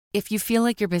If you feel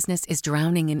like your business is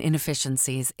drowning in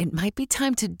inefficiencies, it might be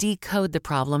time to decode the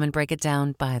problem and break it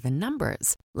down by the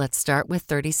numbers. Let's start with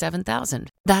 37,000.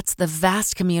 That's the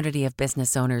vast community of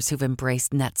business owners who've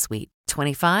embraced NetSuite.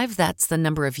 25, that's the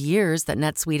number of years that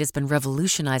NetSuite has been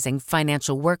revolutionizing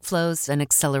financial workflows and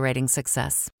accelerating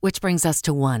success. Which brings us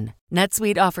to 1.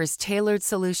 NetSuite offers tailored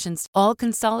solutions, all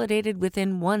consolidated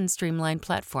within one streamlined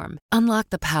platform. Unlock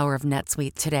the power of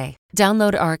NetSuite today.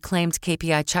 Download our acclaimed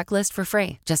KPI checklist for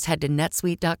free. Just head to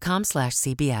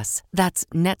netsuite.com/CBS. That's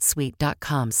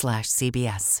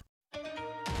netsuite.com/CBS.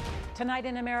 Tonight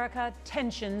in America,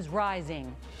 tensions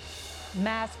rising.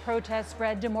 Mass protests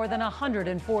spread to more than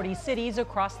 140 cities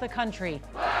across the country.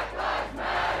 Black Lives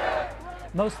Matter!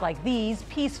 Most like these,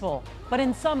 peaceful. But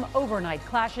in some overnight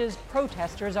clashes,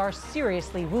 protesters are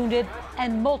seriously wounded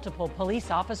and multiple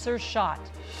police officers shot.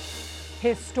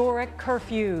 Historic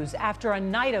curfews. After a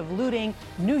night of looting,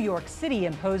 New York City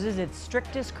imposes its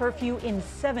strictest curfew in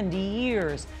 70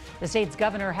 years. The state's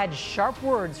governor had sharp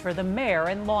words for the mayor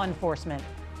and law enforcement.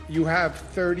 You have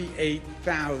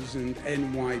 38,000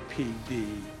 NYPD.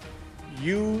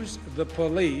 Use the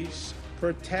police,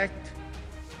 protect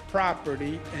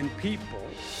property and people.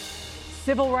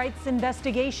 Civil rights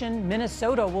investigation.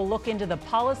 Minnesota will look into the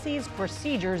policies,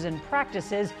 procedures, and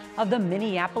practices of the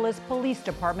Minneapolis Police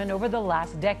Department over the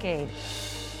last decade.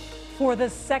 For the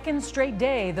second straight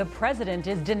day, the president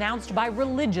is denounced by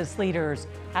religious leaders.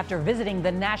 After visiting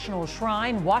the National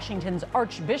Shrine, Washington's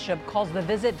Archbishop calls the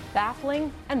visit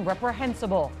baffling and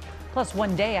reprehensible. Plus,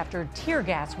 one day after tear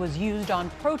gas was used on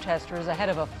protesters ahead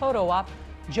of a photo op,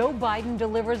 Joe Biden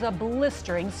delivers a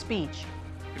blistering speech.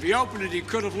 If he opened it, he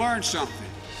could have learned something.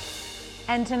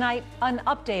 And tonight, an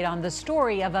update on the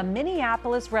story of a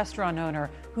Minneapolis restaurant owner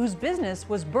whose business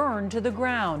was burned to the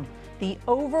ground. The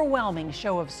overwhelming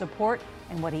show of support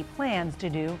and what he plans to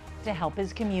do to help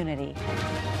his community.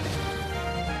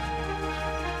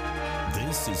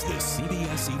 This is the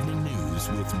CBS Evening News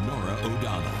with Norah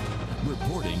O'Donnell,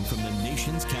 reporting from the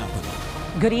nation's capital.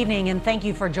 Good evening, and thank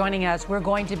you for joining us. We're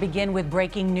going to begin with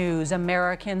breaking news.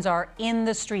 Americans are in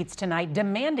the streets tonight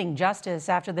demanding justice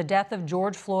after the death of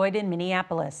George Floyd in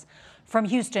Minneapolis. From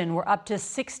Houston, where up to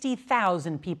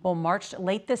 60,000 people marched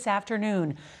late this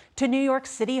afternoon to New York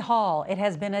City Hall. It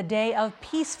has been a day of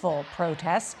peaceful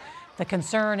protests. The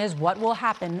concern is what will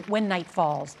happen when night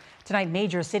falls. Tonight,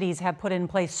 major cities have put in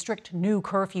place strict new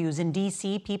curfews. In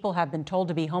D.C., people have been told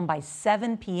to be home by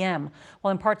 7 p.m.,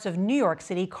 while in parts of New York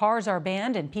City, cars are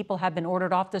banned and people have been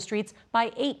ordered off the streets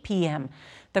by 8 p.m.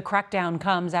 The crackdown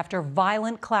comes after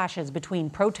violent clashes between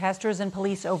protesters and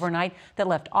police overnight that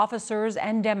left officers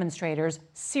and demonstrators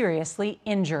seriously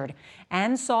injured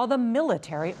and saw the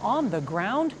military on the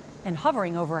ground and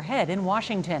hovering overhead in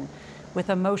Washington. With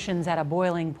emotions at a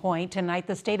boiling point, tonight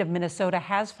the state of Minnesota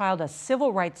has filed a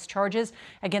civil rights charges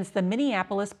against the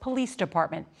Minneapolis Police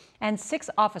Department. And 6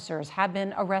 officers have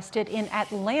been arrested in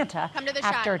Atlanta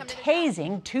after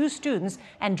tasing 2 students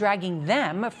and dragging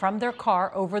them from their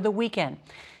car over the weekend.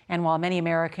 And while many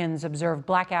Americans observed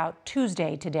Blackout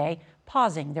Tuesday today,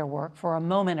 pausing their work for a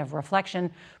moment of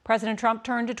reflection, President Trump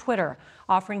turned to Twitter,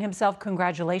 offering himself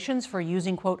congratulations for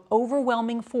using, quote,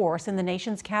 overwhelming force in the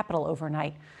nation's capital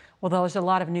overnight. Well, there's a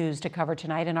lot of news to cover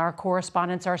tonight, and our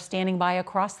correspondents are standing by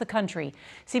across the country.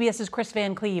 CBS's Chris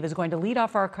Van Cleve is going to lead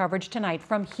off our coverage tonight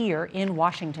from here in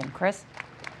Washington. Chris?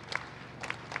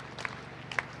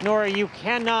 Norah, you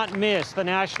cannot miss the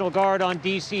National Guard on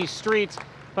D.C. streets.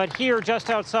 But here, just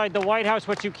outside the White House,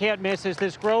 what you can't miss is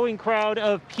this growing crowd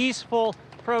of peaceful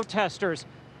protesters.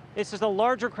 This is a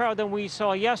larger crowd than we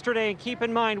saw yesterday. And keep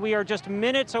in mind, we are just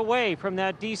minutes away from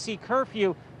that D.C.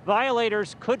 curfew.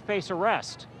 Violators could face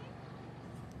arrest.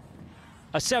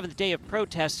 A 7th day of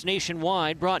protests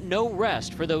nationwide brought no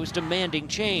rest for those demanding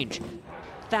change.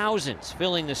 Thousands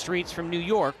filling the streets from New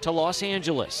York to Los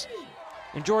Angeles.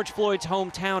 In George Floyd's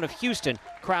hometown of Houston,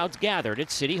 crowds gathered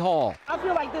at City Hall. I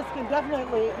feel like this can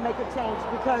definitely make a change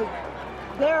because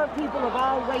there are people of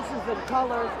all races and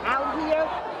colors out here.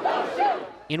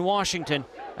 In Washington,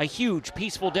 a huge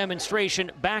peaceful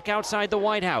demonstration back outside the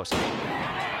White House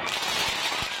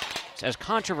as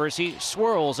controversy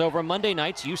swirls over Monday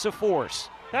night's use of force.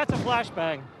 That's a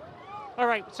flashbang. All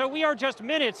right, so we are just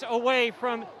minutes away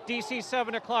from D.C.'s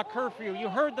 7 o'clock curfew. You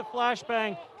heard the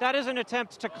flashbang. That is an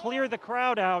attempt to clear the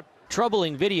crowd out.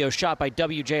 Troubling video shot by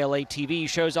WJLA-TV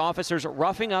shows officers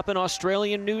roughing up an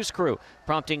Australian news crew,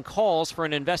 prompting calls for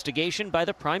an investigation by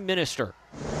the Prime Minister.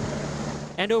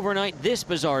 And overnight, this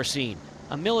bizarre scene.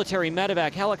 A military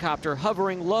medevac helicopter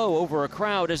hovering low over a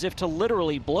crowd as if to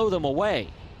literally blow them away.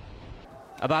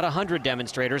 About 100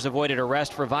 demonstrators avoided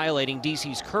arrest for violating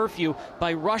D.C.'s curfew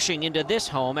by rushing into this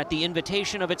home at the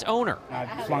invitation of its owner. I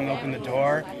flung open the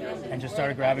door and just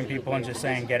started grabbing people and just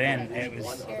saying, get in. It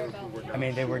was,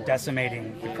 they were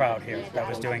decimating the crowd here that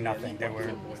was doing nothing. They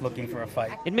were looking for a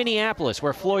fight. In Minneapolis,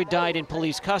 where Floyd died in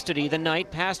police custody, the night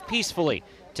passed peacefully.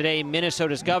 Today,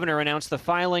 Minnesota's governor announced the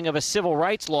filing of a civil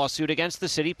rights lawsuit against the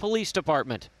city police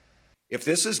department. If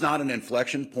this is not an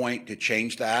inflection point to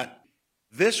change that,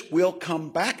 this will come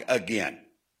back again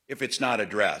if it's not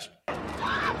addressed.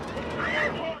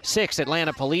 6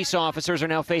 Atlanta police officers are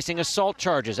now facing assault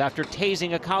charges after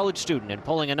tasing a college student and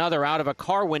pulling another out of a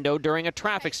car window during a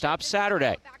traffic stop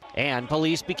Saturday. And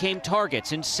police became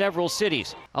targets in several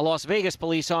cities. A Las Vegas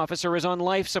police officer is on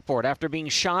life support after being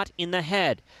shot in the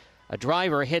head. A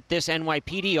driver hit this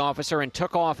NYPD officer and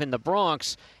took off in the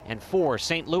Bronx, and 4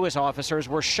 St. Louis officers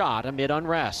were shot amid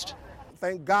unrest.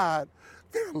 Thank God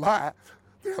they're alive.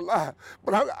 They're alive.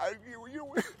 But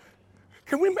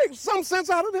can we make some sense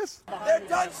out of this? They're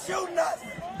done shooting us.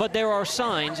 But there are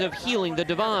signs of healing the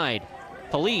divide.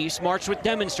 Police marched with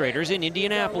demonstrators in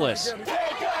Indianapolis,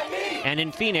 and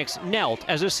in Phoenix knelt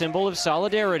as a symbol of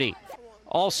solidarity.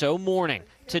 Also mourning.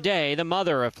 Today, the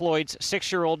mother of Floyd's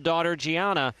 6-year-old daughter,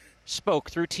 Gianna, spoke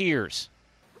through tears.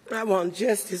 I want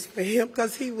justice for him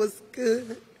because he was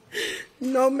good,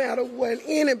 no matter what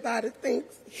anybody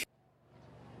thinks.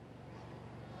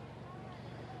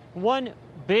 One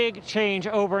big change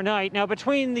overnight. Now,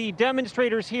 between the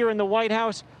demonstrators here in the White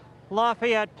House,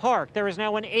 Lafayette Park, there is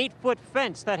now an 8-foot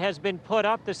fence that has been put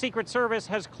up. The Secret Service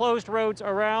has closed roads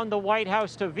around the White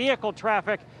House to vehicle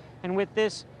traffic. And with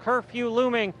this curfew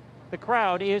looming, the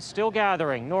crowd is still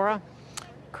gathering. Nora?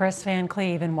 Chris Van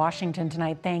Cleve in Washington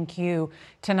tonight, thank you.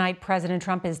 Tonight, President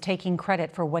Trump is taking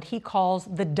credit for what he calls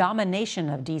the domination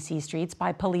of D.C. streets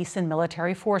by police and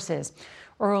military forces.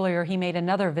 Earlier, he made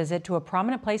another visit to a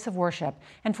prominent place of worship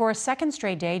and for a second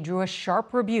straight day drew a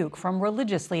sharp rebuke from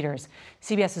religious leaders.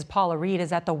 CBS's Paula Reed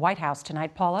is at the White House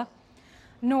tonight. Paula?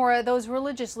 Nora, those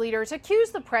religious leaders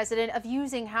accuse the president of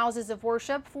using houses of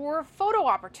worship for photo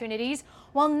opportunities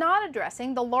while not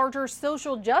addressing the larger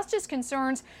social justice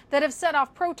concerns that have set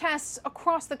off protests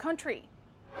across the country.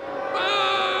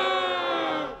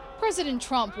 President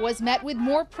Trump was met with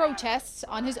more protests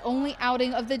on his only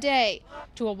outing of the day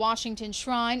to a Washington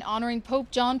shrine honoring Pope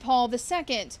John Paul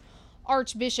II.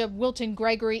 Archbishop Wilton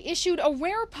Gregory issued a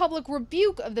rare public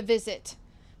rebuke of the visit.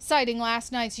 Citing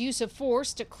last night's use of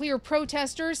force to clear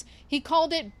protesters, he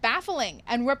called it baffling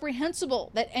and reprehensible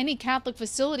that any Catholic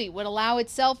facility would allow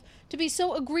itself to be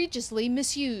so egregiously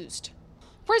misused.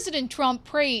 President Trump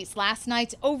praised last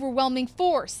night's overwhelming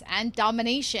force and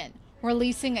domination,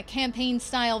 releasing a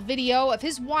campaign-style video of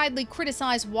his widely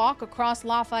criticized walk across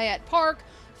Lafayette Park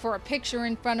for a picture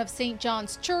in front of St.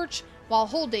 John's Church while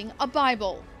holding a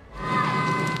Bible.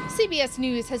 CBS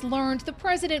News has learned the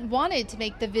president wanted to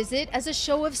make the visit as a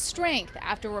show of strength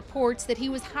after reports that he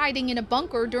was hiding in a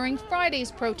bunker during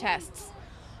Friday's protests.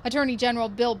 Attorney General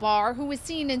Bill Barr, who was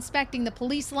seen inspecting the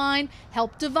police line,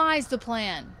 helped devise the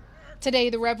plan. Today,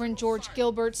 the Reverend George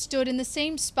Gilbert stood in the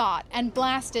same spot and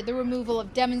blasted the removal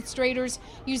of demonstrators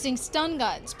using stun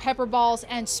guns, pepper balls,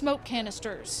 and smoke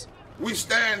canisters. We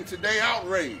stand today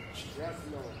outraged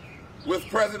with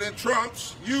President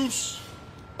Trump's use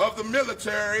of the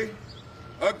military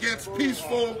against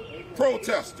peaceful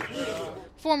protesters.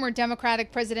 Former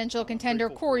Democratic presidential contender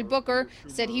Cory Booker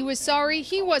said he was sorry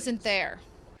he wasn't there.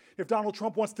 If Donald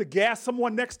Trump wants to gas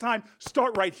someone next time,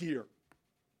 start right here.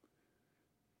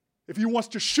 If he wants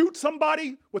to shoot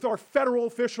somebody with our federal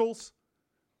officials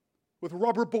with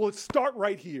rubber bullets, start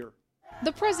right here.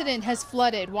 The president has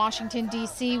flooded Washington,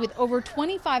 D.C. with over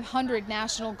 2,500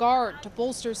 National Guard to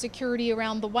bolster security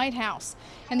around the White House.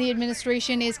 And the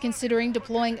administration is considering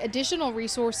deploying additional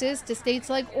resources to states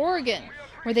like Oregon,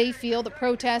 where they feel the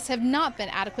protests have not been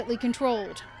adequately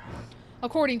controlled.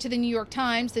 According to the New York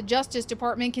Times, the Justice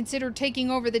Department considered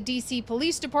taking over the D.C.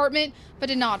 Police Department, but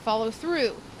did not follow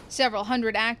through. Several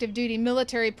hundred active duty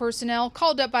military personnel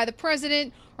called up by the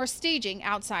president are staging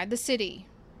outside the city.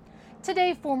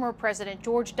 Today, former President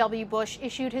George W. Bush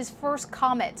issued his first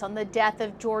comments on the death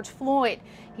of George Floyd.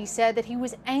 He said that he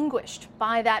was anguished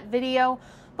by that video,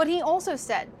 but he also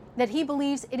said that he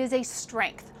believes it is a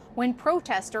strength when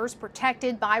protesters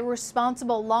protected by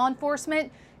responsible law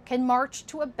enforcement can march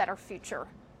to a better future.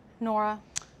 Nora?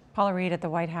 Paula Reed at the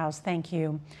White House, thank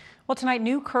you. Well, Well, tonight,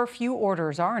 new curfew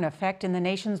orders are in effect in the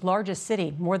nation's largest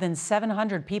city. More than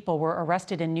 700 people were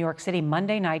arrested in New York City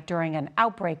Monday night during an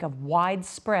outbreak of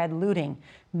widespread looting.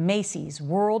 Macy's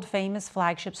world-famous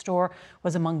flagship store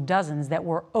was among dozens that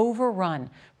were overrun,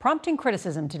 prompting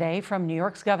criticism today from New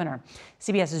York's governor.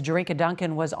 CBS's Jerika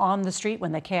Duncan was on the street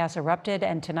when the chaos erupted,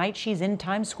 and tonight she's in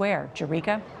Times Square.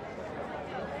 Jerika?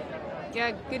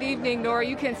 Yeah, good evening, Nora.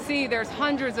 You can see there's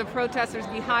hundreds of protesters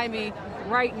behind me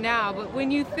right now. But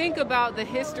when you think about the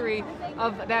history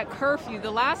of that curfew, the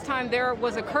last time there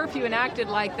was a curfew enacted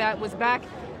like that was back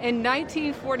in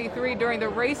 1943 during the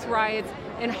race riots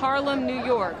in Harlem, New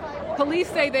York. Police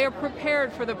say they are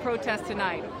prepared for the protest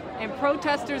tonight. And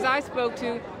protesters I spoke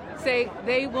to say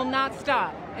they will not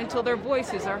stop until their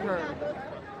voices are heard.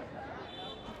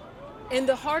 In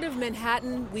the heart of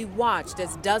Manhattan, we watched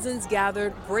as dozens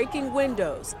gathered, breaking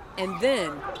windows, and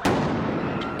then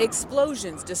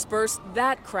explosions dispersed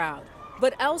that crowd.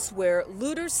 But elsewhere,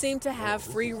 looters seem to have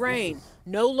free reign.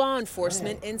 No law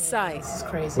enforcement in sight. This is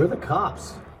crazy. Where are the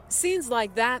cops? Scenes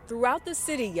like that throughout the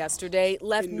city yesterday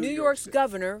left New York's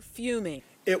governor fuming.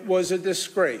 It was a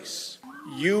disgrace.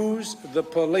 Use the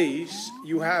police.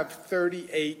 You have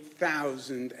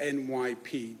 38,000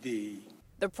 NYPD.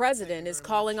 The president is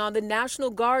calling on the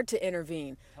National Guard to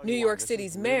intervene. New York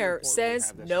City's mayor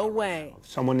says no way.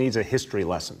 Someone needs a history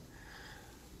lesson.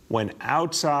 When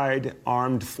outside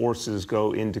armed forces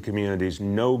go into communities,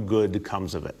 no good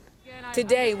comes of it.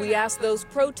 Today, we asked those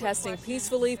protesting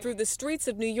peacefully through the streets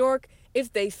of New York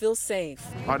if they feel safe.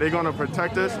 Are they going to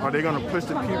protect us? Are they going to push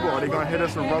the people? Are they going to hit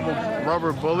us with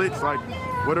rubber bullets? Like,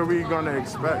 what are we going to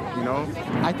expect, you know?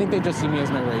 I think they just see me as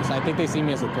my race. I think they see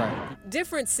me as a threat.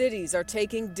 Different cities are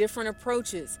taking different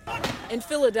approaches. In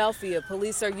Philadelphia,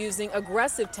 police are using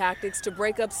aggressive tactics to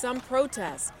break up some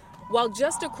protests, while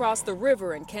just across the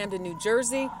river in Camden, New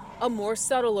Jersey, a more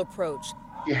subtle approach.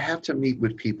 You have to meet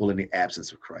with people in the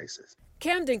absence of crisis.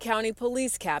 Camden County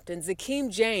Police Captain Zakeem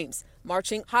James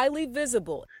marching highly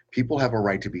visible. People have a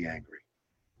right to be angry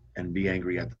and be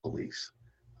angry at the police.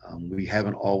 We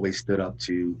haven't always stood up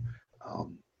to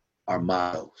our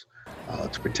mottos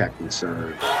to protect and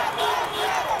serve.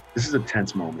 This is a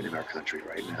tense moment in our country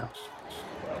right now.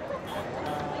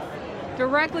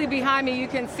 Directly behind me, you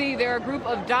can see there are a group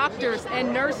of doctors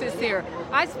and nurses here.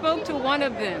 I spoke to one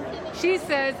of them. She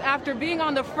says after being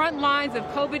on the front lines of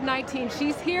COVID-19,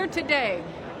 she's here today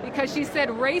because she said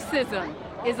racism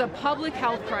is a public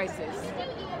health crisis.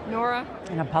 Nora?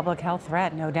 And a public health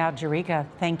threat, no doubt. Jerika,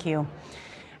 thank you.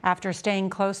 After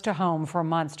staying close to home for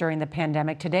months during the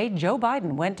pandemic, today Joe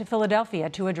Biden went to Philadelphia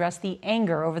to address the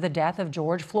anger over the death of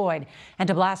George Floyd and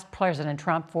to blast President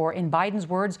Trump for, in Biden's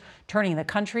words, turning the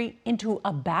country into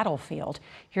a battlefield.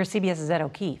 Here's CBS's Ed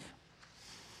O'Keefe.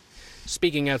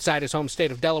 Speaking outside his home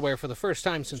state of Delaware for the first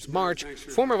time since March,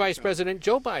 former Vice President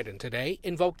Joe Biden today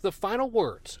invoked the final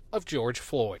words of George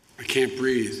Floyd. I can't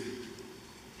breathe.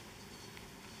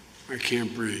 I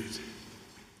can't breathe.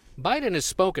 Biden has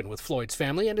spoken with Floyd's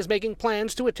family and is making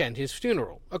plans to attend his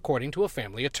funeral, according to a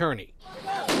family attorney.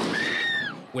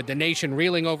 With the nation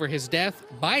reeling over his death,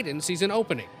 Biden sees an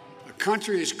opening. The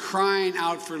country is crying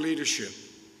out for leadership.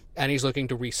 And he's looking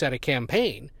to reset a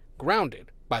campaign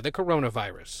grounded by the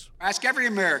coronavirus. Ask every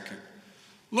American,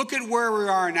 look at where we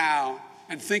are now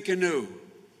and think anew.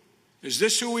 Is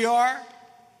this who we are?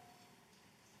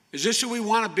 Is this who we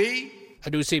want to be? A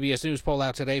new CBS News poll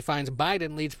out today finds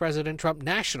Biden leads President Trump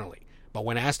nationally. But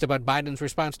when asked about Biden's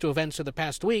response to events of the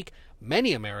past week,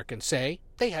 many Americans say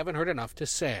they haven't heard enough to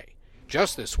say.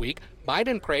 Just this week,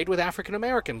 Biden prayed with African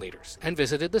American leaders and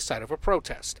visited the site of a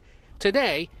protest.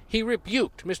 Today, he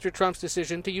rebuked Mr. Trump's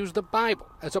decision to use the Bible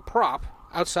as a prop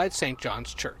outside St.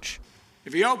 John's Church.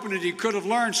 If he opened it, he could have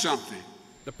learned something.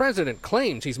 The president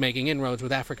claims he's making inroads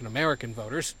with African American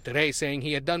voters, today saying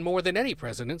he had done more than any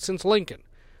president since Lincoln.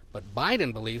 But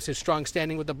Biden believes his strong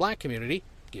standing with the black community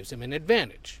gives him an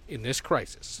advantage in this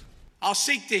crisis. I'll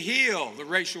seek to heal the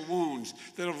racial wounds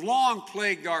that have long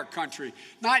plagued our country,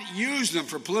 not use them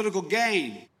for political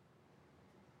gain.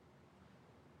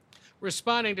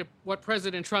 Responding to what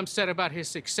President Trump said about his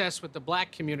success with the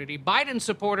black community, Biden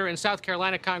supporter and South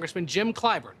Carolina Congressman Jim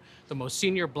Clyburn, the most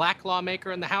senior black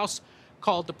lawmaker in the House,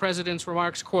 called the president's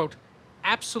remarks, quote,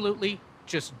 absolutely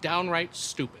just downright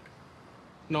stupid.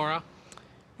 Nora?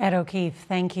 Ed O'Keefe,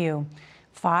 thank you.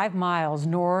 5 miles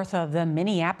north of the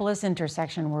Minneapolis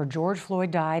intersection where George Floyd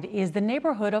died is the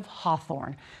neighborhood of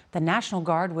Hawthorne. The National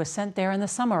Guard was sent there in the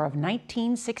summer of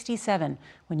 1967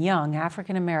 when young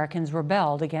African Americans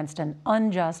rebelled against an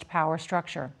unjust power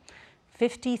structure.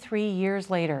 53 years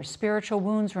later, spiritual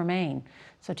wounds remain.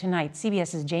 So tonight,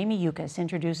 CBS's Jamie Yuccas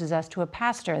introduces us to a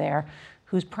pastor there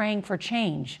who's praying for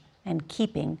change and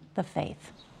keeping the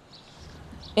faith.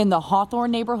 In the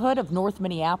Hawthorne neighborhood of North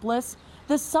Minneapolis,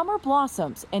 the summer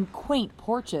blossoms and quaint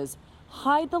porches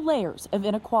hide the layers of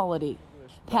inequality.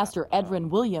 Pastor Edwin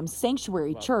Williams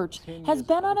Sanctuary Church has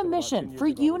been on a mission for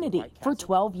unity for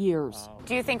 12 years.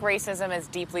 Do you think racism is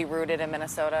deeply rooted in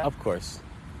Minnesota? Of course.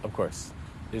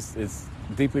 It's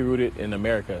deeply rooted in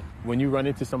America. When you run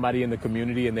into somebody in the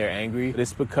community and they're angry,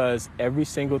 it's because every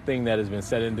single thing that has been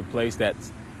set into place that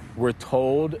we're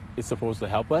told is supposed to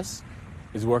help us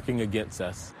is working against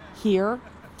us. Here,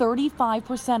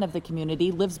 35% of the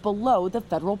community lives below the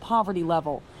federal poverty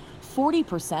level.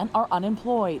 40% are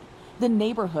unemployed. The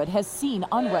neighborhood has seen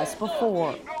unrest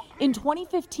before. In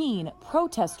 2015,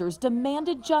 protesters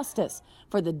demanded justice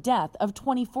for the death of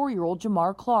 24-year-old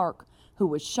Jamar Clark, who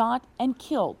was shot and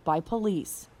killed by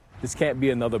police. This can't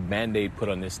be another Band-Aid put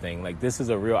on this thing. Like, this is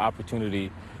a real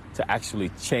opportunity to actually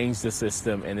change the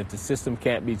system, and if the system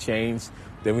can't be changed,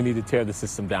 then we need to tear the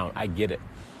system down. I get it.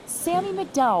 Sammy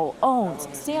McDowell owns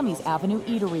Sammy's Avenue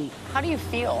Eatery. How do you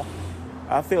feel?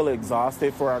 I feel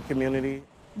exhausted for our community.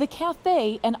 The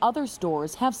cafe and other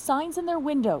stores have signs in their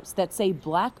windows that say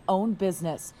Black-owned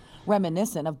business,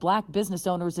 reminiscent of Black business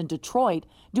owners in Detroit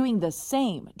doing the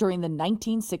same during the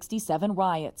 1967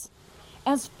 riots.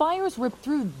 As fires ripped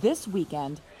through this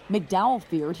weekend, McDowell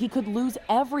feared he could lose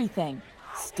everything.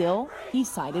 Still, he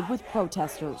sided with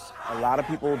protesters. A lot of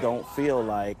people don't feel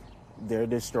like they're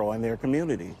destroying their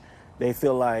community. They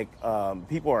feel like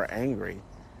people are angry.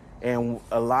 And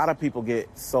a lot of people get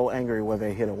so angry when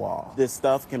they hit a wall. This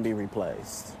stuff can be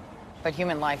replaced. But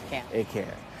human life can't. It can't.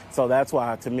 So that's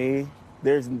why, to me,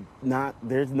 there's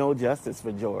no justice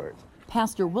for George.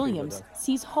 Pastor Williams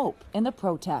sees hope in the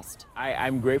protest.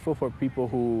 I'm grateful for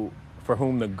people for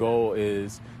whom the goal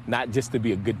is not just to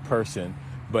be a good person,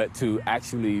 but to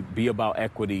actually be about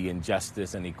equity and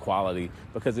justice and equality,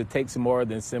 because it takes more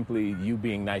than simply you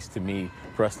being nice to me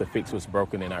for us to fix what's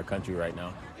broken in our country right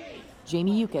now.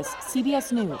 Jamie Yukas,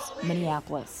 CBS News,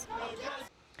 Minneapolis.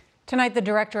 Tonight, the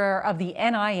director of the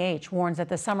NIH warns that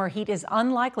the summer heat is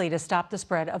unlikely to stop the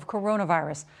spread of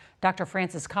coronavirus. Dr.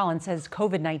 Francis Collins says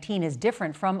COVID-19 is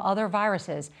different from other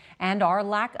viruses, and our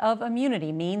lack of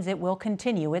immunity means it will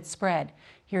continue its spread.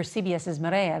 Here's CBS's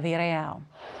Mireya Villarreal.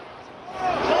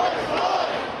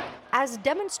 As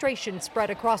demonstrations spread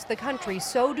across the country,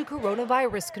 so do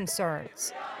coronavirus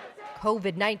concerns.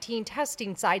 COVID-19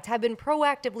 testing sites have been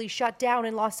proactively shut down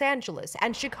in Los Angeles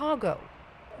and Chicago.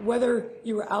 Whether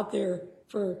you were out there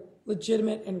for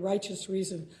legitimate and righteous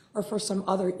reason or for some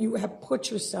other, you have put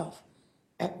yourself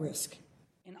at risk.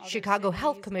 Chicago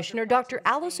Health Commissioner Dr.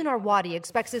 Allison Arwady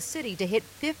expects the city to hit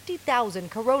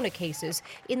 50,000 corona cases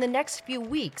in the next few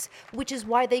weeks, which is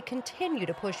why they continue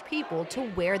to push people to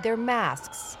wear their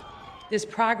masks. This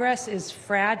progress is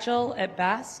fragile at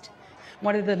best.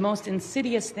 One of the most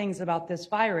insidious things about this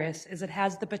virus is it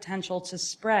has the potential to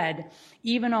spread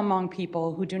even among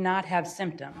people who do not have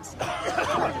symptoms.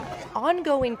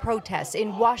 Ongoing protests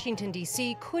in Washington,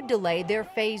 D.C. could delay their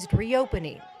phased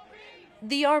reopening.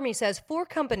 The Army says 4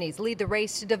 companies lead the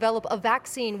race to develop a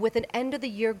vaccine with an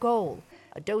end-of-the-year goal,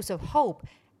 a dose of hope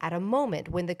at a moment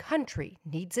when the country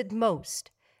needs it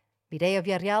most. Mireya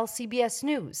Villarreal, CBS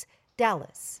News,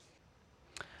 Dallas.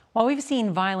 While we've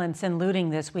seen violence and looting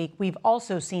this week, we've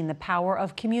also seen the power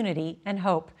of community and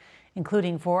hope,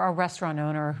 including for a restaurant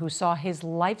owner who saw his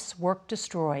life's work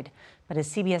destroyed. But as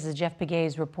CBS's Jeff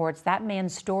Pegues reports, that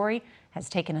man's story has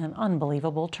taken an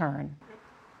unbelievable turn.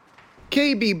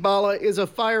 KB Bala is a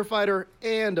firefighter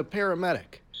and a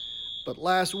paramedic. But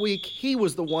last week, he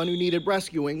was the one who needed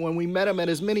rescuing when we met him at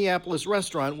his Minneapolis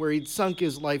restaurant where he'd sunk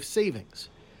his life savings.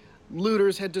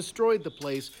 Looters had destroyed the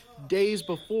place days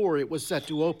before it was set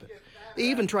to open. They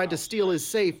even tried to steal his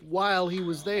safe while he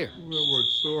was there. I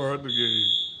worked so hard to get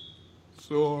here.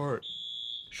 So hard.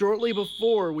 Shortly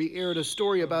before we aired a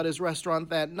story about his restaurant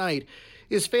that night,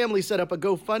 his family set up a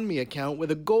GoFundMe account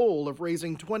with a goal of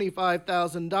raising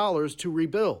 $25,000 to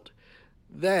rebuild.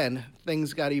 Then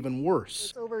things got even worse.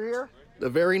 It's over here. The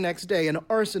very next day, an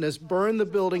arsonist burned the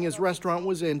building his restaurant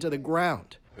was in to the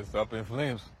ground. It's up in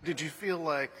flames. Did you feel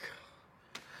like,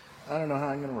 I don't know how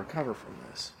I'm going to recover from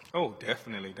this? Oh,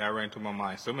 definitely. That ran through my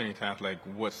mind so many times, like,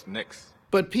 what's next?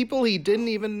 But people he didn't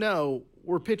even know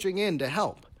were pitching in to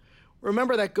help.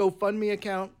 Remember that GoFundMe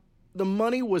account? The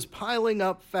money was piling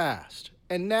up fast.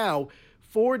 And now,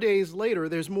 4 days later,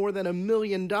 there's more than $1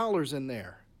 million in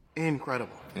there.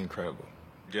 Incredible. Incredible.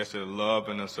 Just the love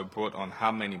and the support on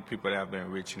how many people that have been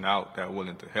reaching out that are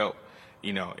willing to help.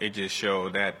 You know, it just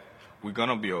showed that we're going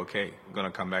to be okay. We're going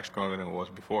to come back stronger than it was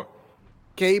before.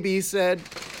 KB said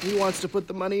he wants to put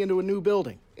the money into a new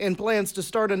building and plans to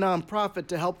start a nonprofit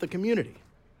to help the community.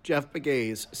 Jeff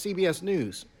Pegues, CBS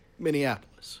News,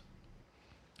 Minneapolis.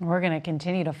 We're going to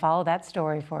continue to follow that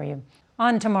story for you.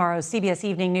 On tomorrow's CBS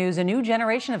Evening News, a new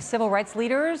generation of civil rights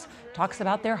leaders talks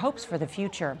about their hopes for the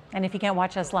future. And if you can't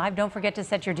watch us live, don't forget to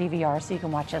set your DVR so you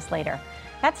can watch us later.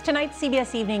 That's tonight's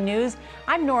CBS Evening News.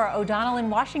 I'm Norah O'Donnell in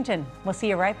Washington. We'll see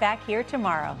you right back here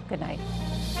tomorrow. Good night.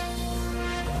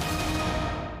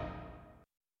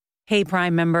 Hey,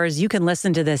 Prime members, you can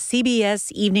listen to the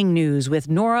CBS Evening News with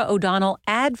Norah O'Donnell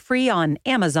ad-free on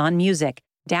Amazon Music.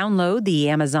 Download the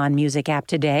Amazon Music app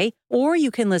today, or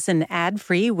you can listen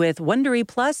ad-free with Wondery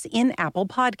Plus in Apple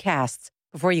Podcasts.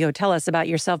 Before you go, tell us about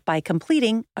yourself by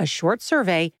completing a short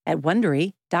survey at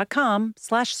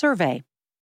Wondery.com/survey.